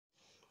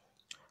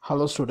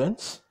Hello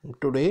students,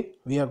 today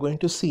we are going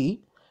to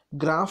see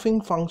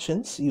graphing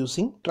functions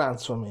using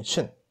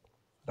transformation,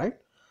 right?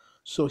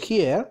 So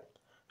here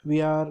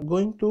we are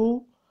going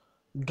to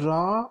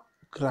draw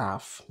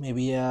graph,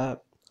 maybe a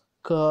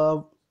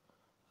curve,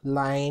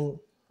 line,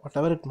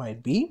 whatever it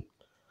might be,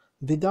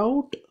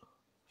 without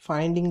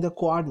finding the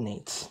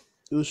coordinates.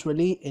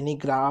 Usually any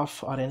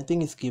graph or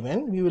anything is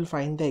given, we will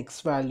find the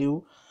x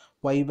value,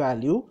 y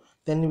value,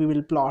 then we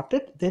will plot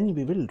it, then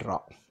we will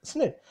draw,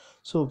 isn't it?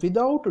 So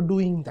without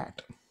doing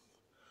that,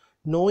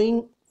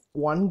 knowing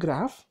one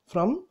graph,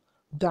 from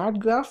that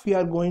graph we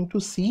are going to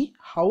see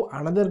how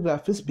another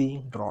graph is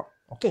being drawn.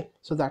 Okay,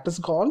 so that is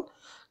called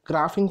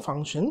graphing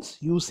functions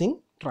using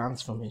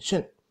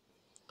transformation.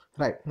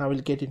 Right, now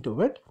we'll get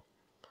into it.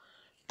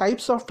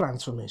 Types of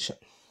transformation,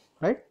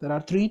 right? There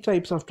are three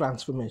types of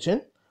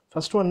transformation.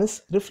 First one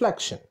is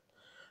reflection.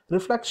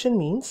 Reflection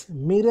means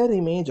mirror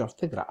image of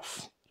the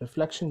graph.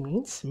 Reflection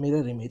means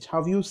mirror image.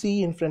 How you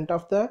see in front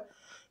of the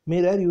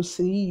mirror, you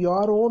see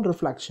your own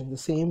reflection. The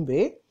same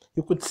way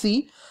you could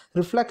see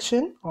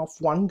reflection of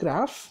one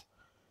graph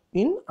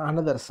in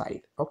another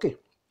side. Okay,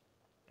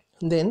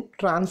 then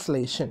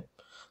translation.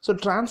 So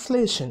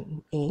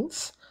translation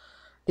means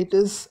it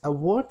is a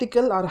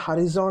vertical or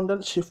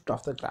horizontal shift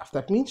of the graph.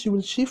 That means you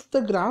will shift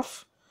the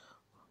graph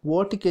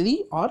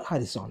vertically or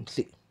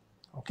horizontally.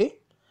 Okay,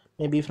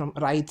 maybe from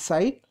right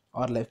side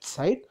or left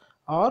side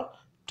or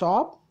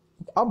top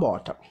or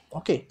bottom.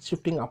 Okay,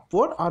 shifting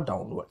upward or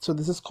downward. So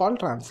this is called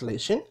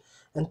translation.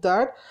 And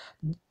third,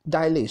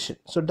 dilation.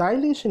 So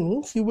dilation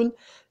means you will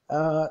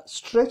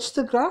stretch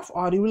the graph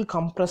or you will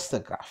compress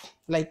the graph,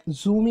 like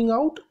zooming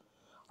out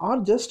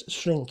or just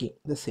shrinking,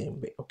 the same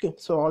way. Okay,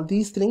 so all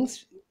these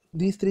things,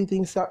 these three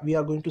things we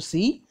are going to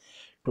see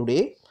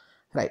today.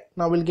 Right,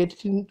 now we'll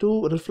get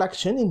into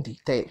reflection in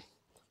detail.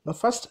 Now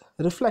first,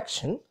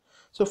 reflection.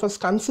 So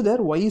first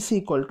consider y is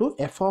equal to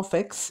f of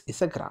x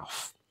is a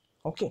graph.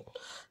 Okay,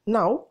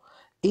 now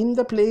in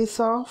the place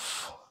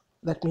of,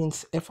 that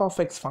means f of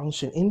x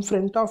function, in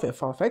front of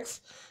f of x,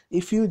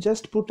 if you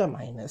just put a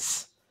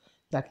minus,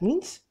 that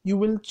means you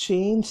will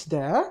change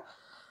the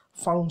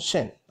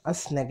function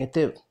as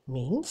negative.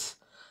 Means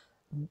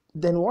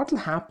then what will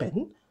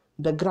happen,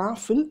 the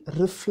graph will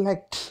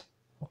reflect.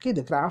 Okay,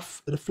 the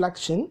graph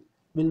reflection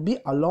will be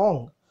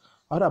along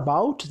or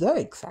about the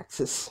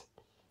x-axis.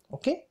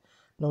 Okay,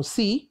 now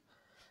see,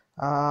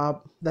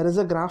 there is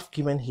a graph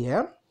given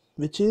here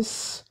which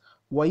is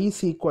y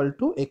is equal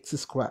to x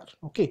square.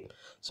 Okay,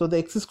 so the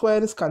x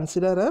square is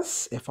considered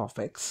as f of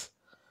x.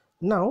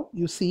 Now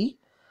you see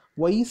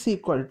y is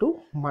equal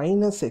to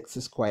minus x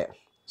square.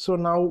 So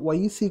now y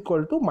is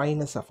equal to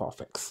minus f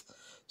of x.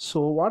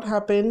 So what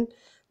happened,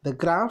 the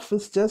graph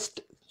is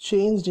just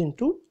changed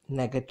into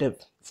negative,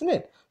 isn't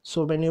it?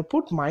 So when you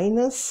put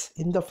minus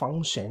in the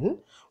function,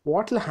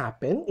 what will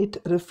happen,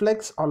 it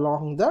reflects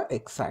along the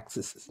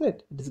x-axis, isn't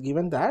it? It is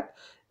given that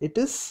it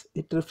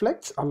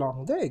reflects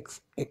along the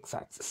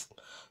x-axis.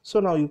 So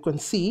now you can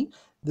see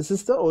this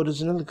is the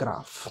original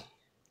graph,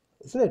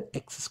 isn't it?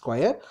 X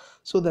square.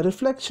 So the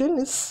reflection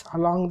is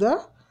along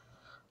the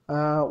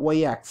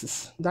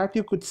y-axis, that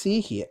you could see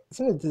here,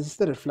 isn't it? This is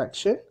the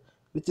reflection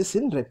which is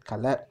in red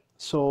color.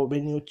 So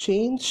when you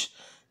change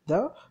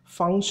the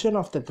function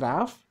of the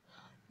graph,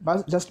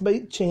 but just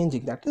by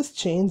changing, that is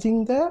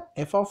changing the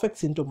f of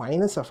x into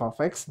minus f of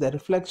x, the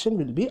reflection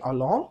will be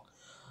along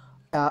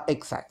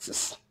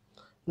x-axis.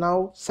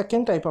 Now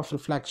second type of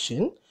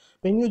reflection,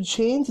 when you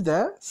change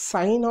the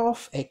sign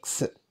of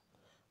x,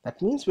 that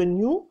means when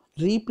you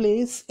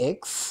replace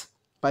x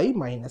by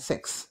minus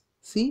x,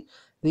 see,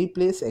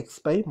 replace x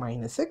by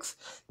minus x,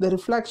 the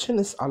reflection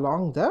is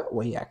along the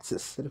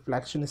y-axis.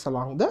 Reflection is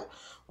along the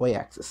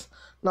y-axis.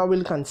 Now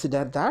we'll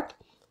consider that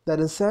there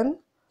is an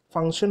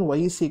function y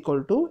is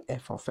equal to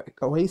f of x,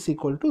 y is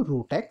equal to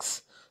root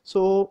x.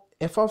 So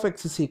f of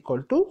x is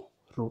equal to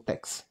root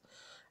x.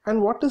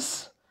 And what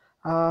is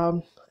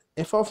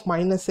f of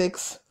minus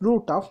x?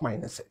 Root of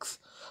minus x.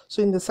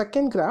 So in the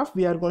second graph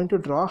we are going to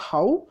draw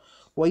how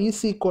y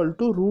is equal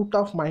to root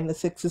of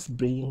minus x is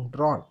being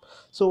drawn.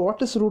 So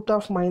what is root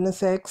of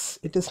minus x?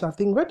 It is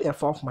nothing but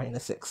f of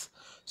minus x.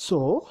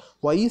 So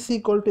y is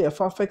equal to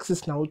f of x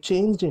is now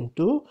changed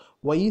into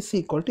y is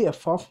equal to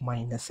f of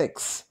minus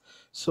x.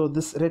 So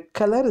this red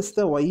color is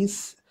the y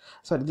is,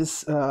 sorry,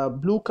 this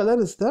blue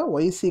color is the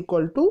y is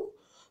equal to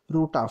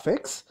root of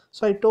x.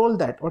 So I told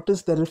that what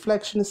is the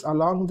reflection is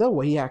along the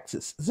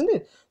y-axis, isn't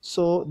it?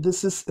 So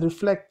this is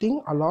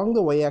reflecting along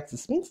the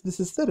y-axis, means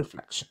this is the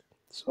reflection.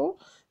 So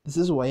this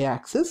is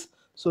y-axis.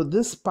 So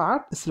this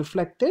part is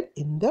reflected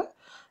in the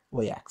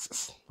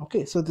y-axis.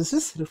 Okay, so this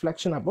is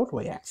reflection about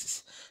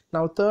y-axis.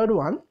 Now third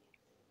one,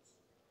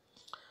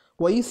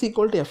 y is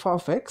equal to f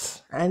of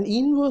x and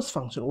inverse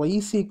function y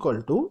is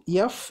equal to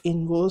f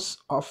inverse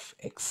of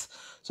x.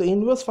 So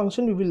inverse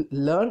function we will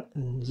learn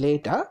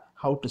later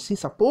how to see.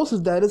 Suppose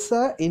if there is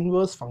a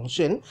inverse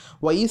function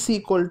y is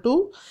equal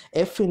to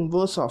f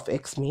inverse of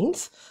x,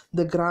 means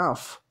the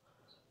graph,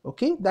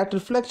 okay, that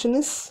reflection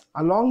is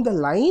along the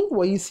line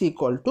y is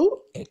equal to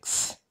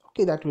x.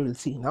 Okay, that we will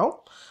see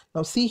now.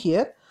 Now see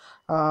here,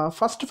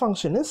 first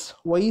function is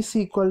y is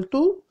equal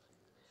to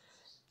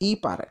e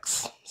power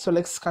x. So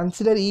let's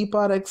consider e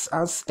power x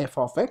as f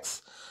of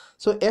x.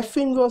 So f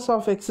inverse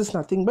of x is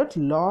nothing but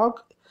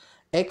log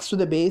x to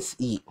the base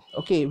e.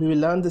 Okay, we will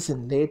learn this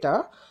in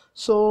later.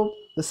 So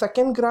the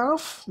second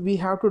graph we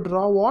have to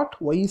draw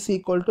what? Y is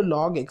equal to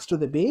log x to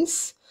the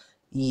base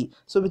e.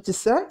 So which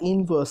is a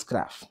inverse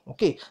graph.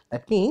 Okay,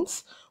 that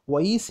means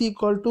y is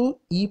equal to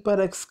e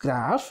power x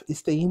graph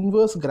is the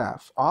inverse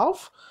graph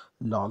of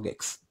log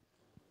x.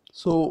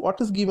 So what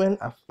is given?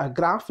 A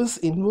graph is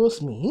inverse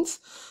means,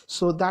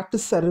 so that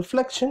is a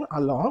reflection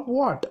along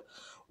what?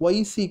 Y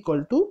is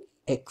equal to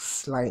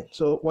x line.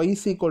 So y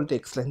is equal to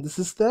x line. This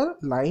is the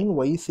line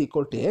y is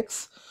equal to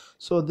x.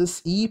 So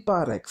this e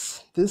power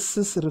x, this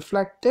is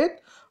reflected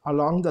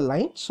along the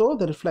line. So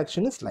the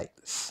reflection is like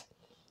this.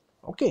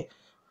 Okay,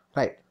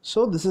 right.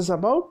 So this is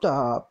about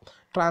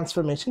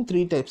transformation,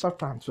 3 types of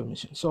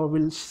transformation. So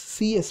we'll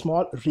see a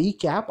small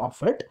recap of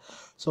it.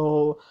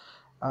 So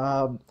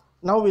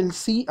now we'll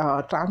see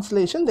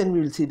translation, then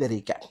we will see the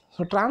recap.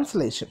 So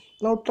translation.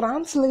 Now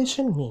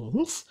translation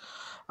means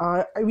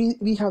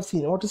we have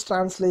seen what is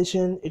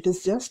translation. It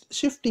is just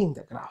shifting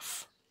the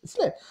graph.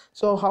 Isn't it?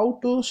 So how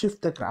to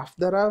shift the graph?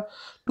 There are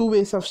 2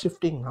 ways of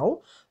shifting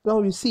now.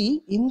 Now you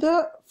see in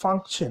the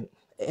function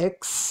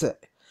x,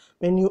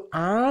 when you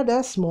add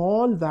a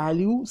small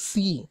value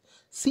c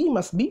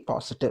must be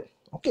positive.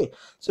 Okay,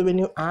 so when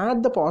you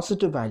add the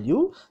positive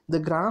value, the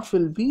graph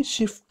will be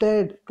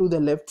shifted to the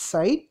left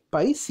side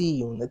by c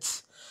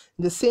units.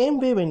 In the same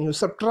way, when you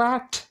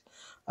subtract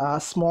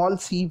a small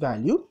c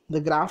value, the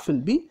graph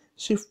will be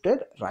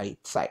shifted right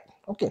side.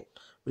 Okay,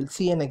 we'll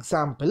see an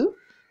example.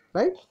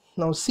 Right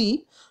now,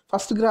 see,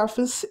 first graph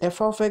is f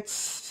of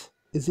x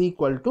is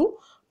equal to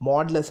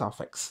modulus of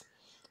x.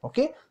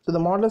 Okay, so the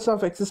modulus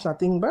of x is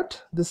nothing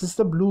but this is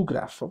the blue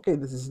graph. Okay,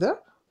 this is the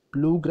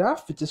blue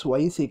graph, which is y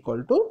is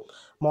equal to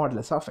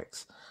modulus of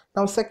x.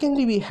 Now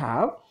secondly, we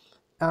have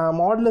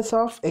modulus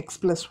of x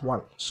plus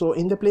 1. So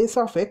in the place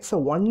of x, a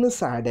 1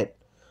 is added.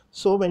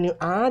 So when you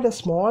add a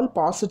small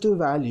positive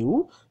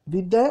value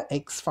with the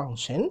x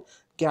function,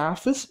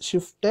 graph is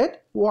shifted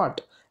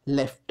what?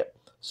 Left.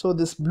 So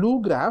this blue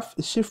graph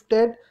is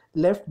shifted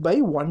left by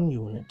 1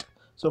 unit.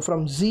 So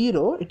from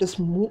 0, it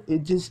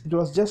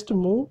was just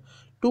moved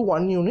to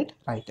 1 unit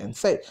right hand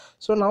side.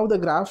 So now the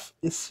graph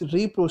is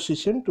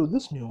repositioned to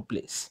this new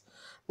place.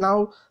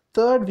 Now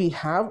third, we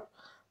have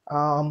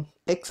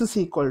x is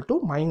equal to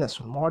minus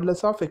 1.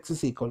 Modulus of x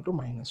is equal to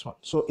minus 1.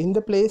 So in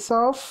the place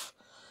of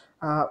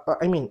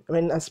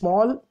when a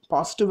small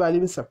positive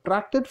value is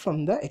subtracted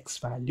from the x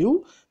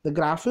value, the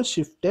graph is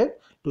shifted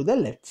to the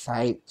left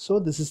side. So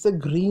this is the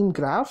green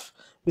graph,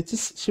 which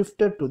is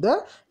shifted to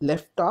the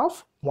left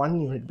of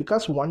 1 unit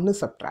because 1 is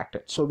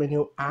subtracted. So when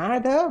you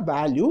add a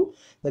value,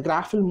 the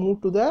graph will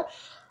move to the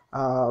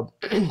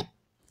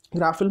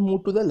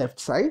left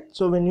side.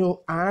 So when you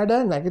add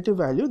a negative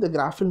value, the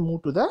graph will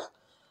move to the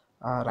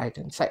right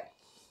hand side.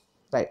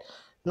 Right,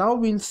 now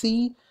we'll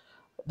see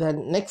the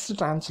next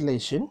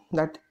translation,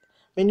 that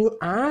when you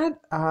add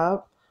a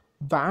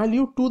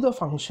value to the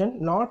function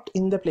not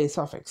in the place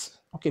of x.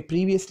 Okay,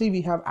 previously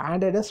we have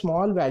added a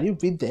small value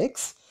with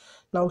x.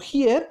 Now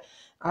here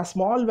a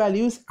small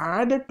value is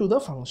added to the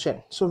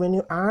function. So when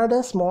you add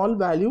a small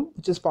value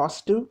which is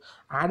positive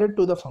added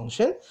to the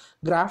function,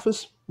 graph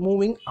is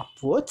moving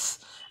upwards,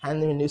 and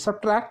when you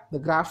subtract, the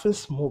graph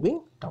is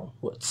moving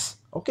downwards.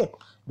 Okay,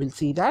 we'll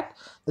see that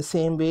the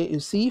same way. You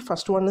see,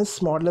 first one is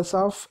modulus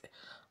of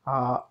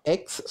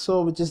x,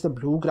 so which is the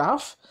blue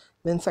graph.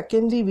 Then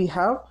secondly, we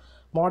have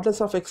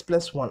modulus of x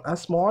plus 1. A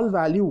small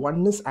value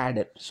 1 is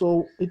added,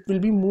 so it will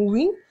be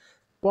moving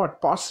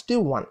what?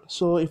 Positive 1.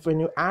 So if when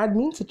you add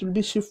means it will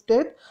be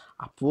shifted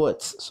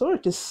upwards, so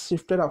it is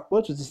shifted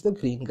upwards, which is the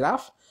green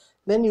graph.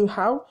 Then you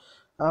have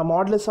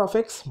modulus of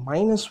x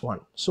minus 1.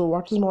 So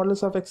what is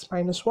modulus of x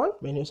minus 1?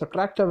 When you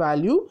subtract a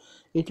value,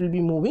 it will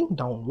be moving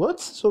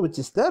downwards, so which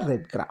is the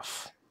red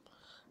graph.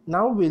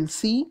 Now we'll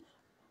see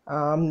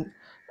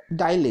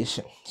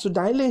dilation. So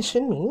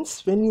dilation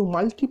means when you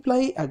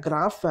multiply a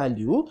graph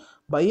value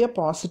by a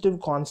positive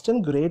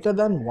constant greater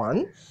than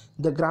 1,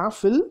 the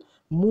graph will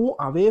move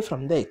away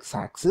from the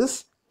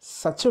x-axis.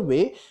 Such a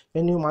way,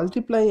 when you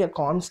multiply a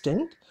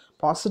constant,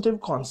 positive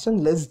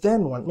constant less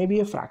than 1, maybe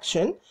a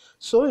fraction,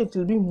 so it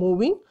will be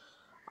moving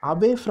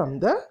away from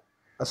the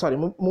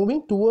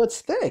moving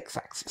towards the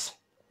x-axis.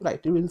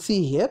 Right, you will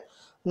see here.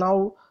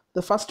 Now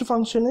the first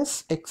function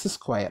is x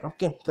square.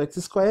 Okay, so x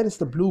square is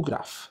the blue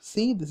graph.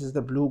 See, this is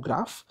the blue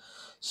graph.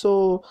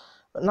 So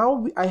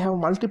now I have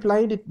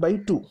multiplied it by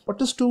 2.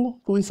 What is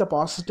 2? 2 is a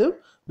positive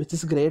which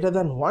is greater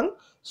than 1.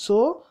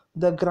 So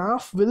the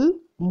graph will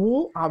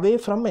move away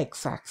from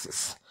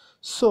x-axis.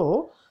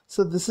 So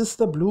this is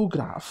the blue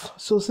graph.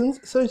 So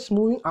it's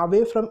moving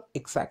away from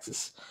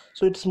x-axis.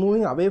 So it's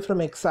moving away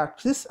from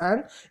x-axis,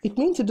 and it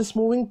means it is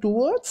moving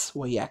towards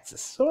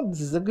y-axis. So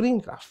this is the green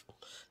graph.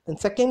 Then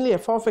secondly,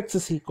 f of x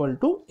is equal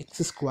to x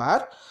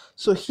square.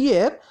 So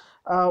here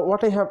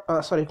what I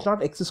have, sorry, it's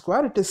not x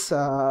square, it is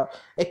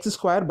x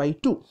square by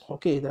 2.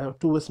 Okay, the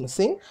 2 is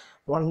missing.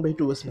 1 by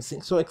 2 is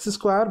missing, so x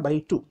square by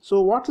 2.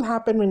 So what will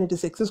happen when it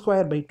is x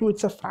square by 2?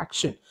 It's a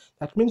fraction,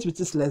 that means which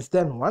is less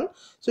than 1,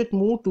 so it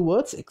moved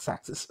towards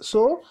x-axis.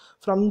 So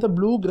from the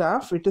blue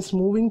graph it is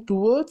moving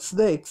towards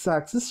the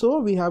x-axis, so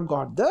we have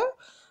got the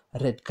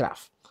red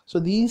graph. So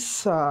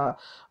these are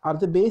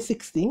the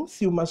basic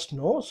things you must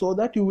know, so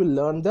that you will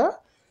learn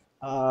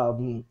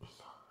the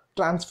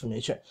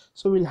transformation.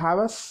 So we'll have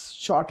a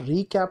short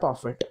recap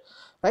of it,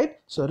 right?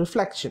 So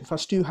reflection,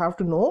 first you have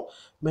to know,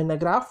 when a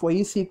graph y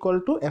is equal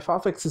to f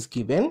of x is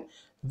given,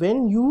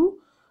 when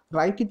you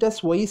write it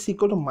as y is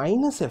equal to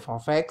minus f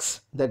of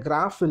x, the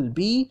graph will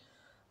be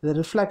the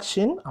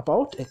reflection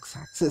about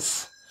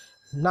x-axis.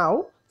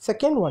 Now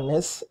second one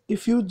is,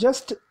 if you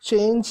just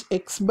change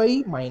x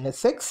by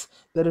minus x,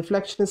 the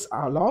reflection is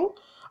along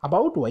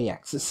about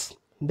y-axis.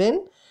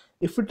 Then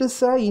if it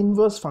is a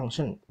inverse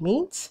function,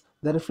 means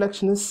the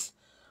reflection is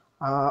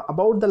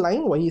about the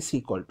line y is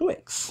equal to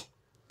x.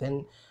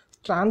 Then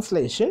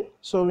translation,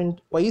 so when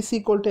y is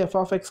equal to f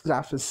of x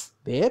graph is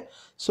there,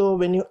 so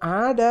when you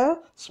add a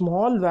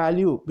small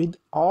value with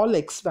all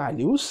x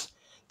values,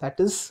 that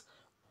is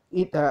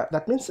it,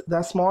 that means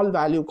the small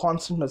value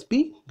constant must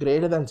be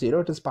greater than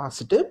 0, it is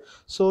positive.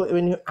 So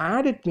when you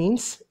add, it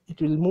means it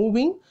will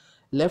moving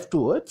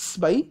leftwards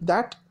by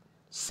that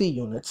c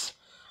units,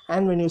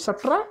 and when you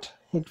subtract,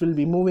 it will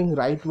be moving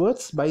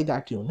rightwards by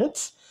that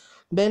units.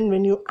 Then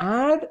when you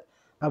add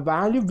a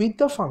value with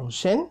the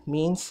function,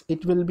 means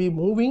it will be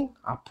moving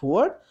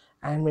upward,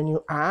 and when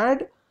you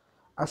add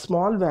a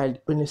small value,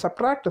 when you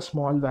subtract a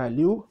small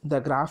value, the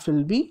graph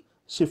will be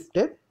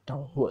shifted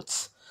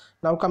downwards.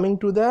 Now coming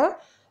to the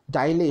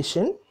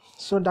dilation.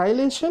 So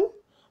dilation,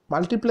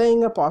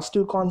 multiplying a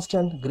positive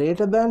constant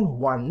greater than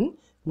 1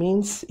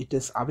 means it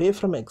is away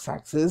from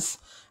x-axis,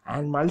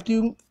 and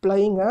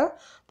multiplying a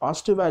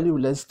positive value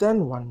less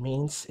than 1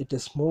 means it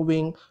is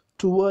moving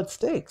towards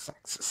the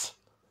x-axis,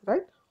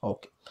 right?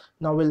 Okay,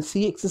 now we'll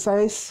see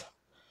exercise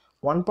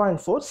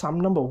 1.4, sum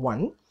number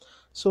 1.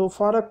 So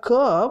for a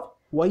curve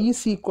y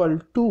is equal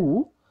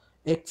to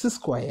x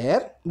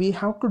square, we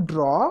have to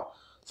draw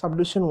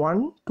subdivision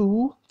 1,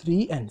 2,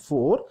 3 and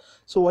 4.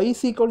 So y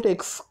is equal to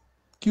x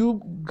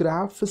cube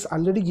graph is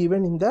already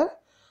given in the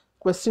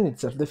question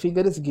itself, the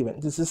figure is given.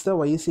 This is the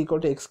y is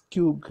equal to x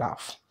cube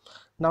graph.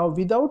 Now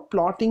without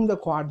plotting the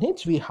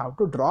coordinates, we have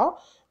to draw,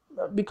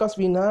 because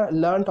we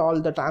learned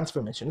all the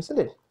transformation, isn't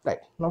it? Right,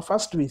 now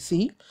first we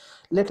see,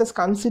 let us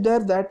consider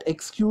that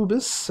x cube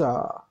is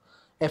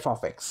f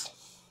of x.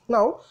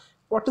 Now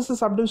what is the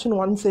subdivision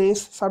 1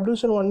 says?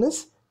 Subdivision 1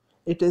 is,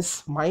 it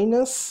is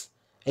minus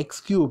x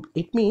cube.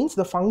 It means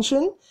the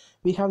function,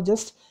 we have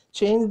just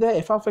changed the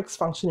f of x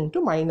function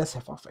into minus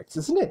f of x,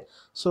 isn't it?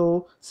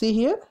 So see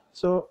here,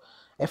 so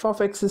f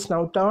of x is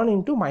now turned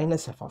into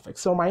minus f of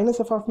x. So minus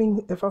f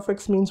of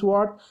x means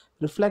what?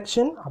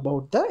 Reflection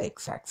about the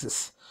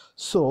x-axis.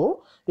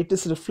 So it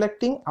is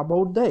reflecting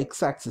about the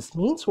x-axis,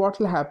 means what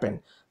will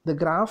happen? The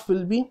graph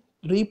will be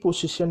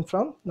repositioned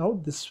from now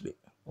this way.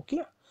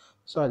 Okay,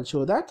 so I'll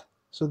show that.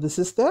 So this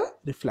is the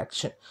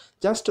reflection.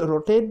 Just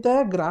rotate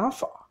the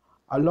graph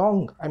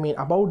along, I mean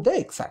about the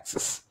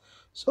x-axis.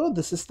 So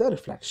this is the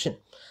reflection.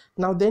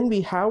 Now then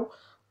we have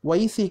y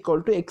is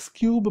equal to x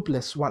cube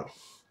plus 1.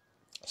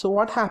 So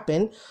what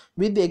happened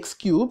with the x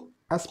cube?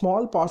 A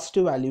small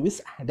positive value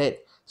is added,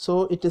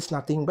 so it is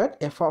nothing but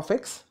f of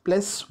x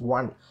plus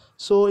 1.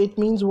 So it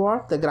means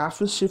what? The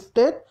graph is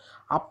shifted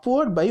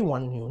upward by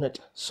 1 unit.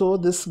 So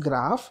this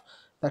graph,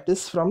 that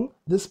is from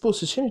this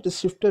position, it is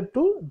shifted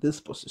to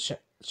this position.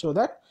 Show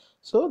that.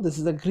 So this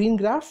is the green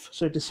graph,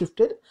 so it is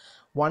shifted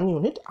 1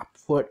 unit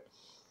upward.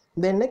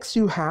 Then next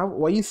you have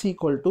y is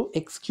equal to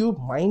x cube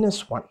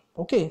minus 1.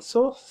 Okay,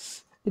 so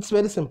it's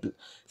very simple.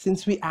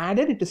 Since we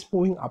added, it is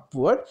moving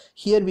upward.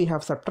 Here we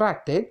have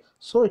subtracted,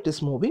 so it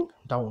is moving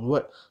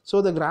downward.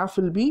 So the graph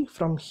will be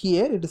from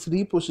here, it is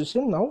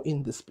repositioned now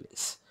in this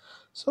place.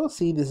 So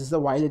see, this is the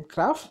violet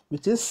graph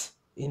which is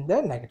in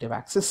the negative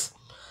axis.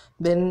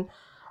 Then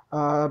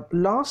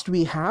last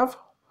we have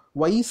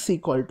y is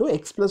equal to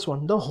x plus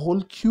 1 the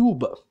whole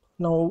cube.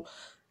 Now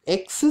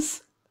x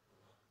is,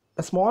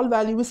 a small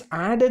value is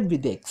added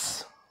with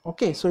x.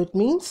 Okay, so it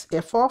means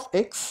f of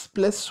x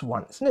plus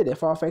 1, isn't it?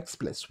 F of x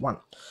plus 1.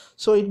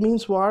 So it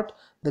means what?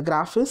 The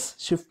graph is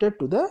shifted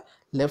to the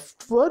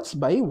leftwards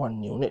by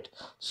 1 unit.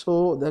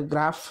 So the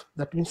graph,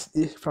 that means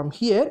from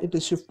here it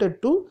is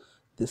shifted to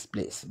this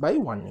place by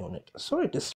 1 unit. So it is